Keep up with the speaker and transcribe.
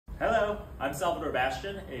I'm Salvador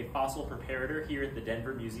a fossil preparator here at the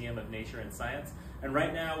Denver Museum of Nature and Science, and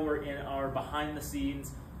right now we're in our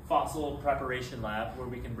behind-the-scenes fossil preparation lab where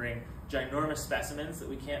we can bring ginormous specimens that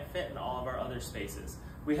we can't fit in all of our other spaces.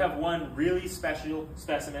 We have one really special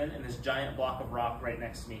specimen in this giant block of rock right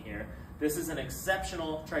next to me here. This is an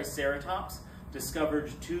exceptional Triceratops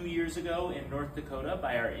discovered 2 years ago in North Dakota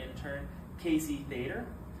by our intern Casey Thader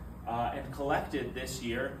and collected this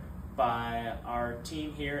year by our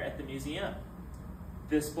team here at the museum.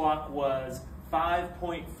 This block was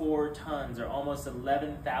 5.4 tons, or almost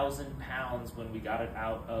 11,000 pounds when we got it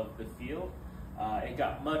out of the field. It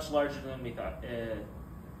got much larger than we thought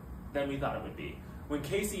it would be. When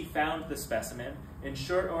Casey found the specimen, in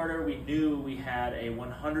short order we knew we had a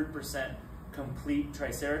 100% complete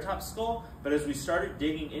Triceratops skull, but as we started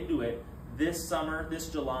digging into it this summer, this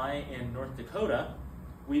July in North Dakota,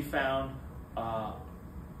 we found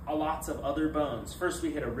lots of other bones. First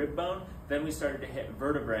we hit a rib bone, then we started to hit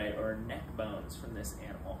vertebrae or neck bones from this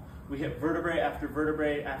animal. We hit vertebrae after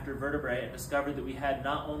vertebrae after vertebrae and discovered that we had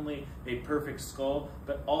not only a perfect skull,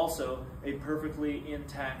 but also a perfectly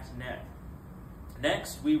intact neck.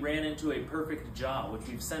 Next, we ran into a perfect jaw, which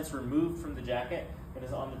we've since removed from the jacket and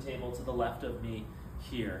is on the table to the left of me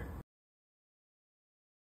here.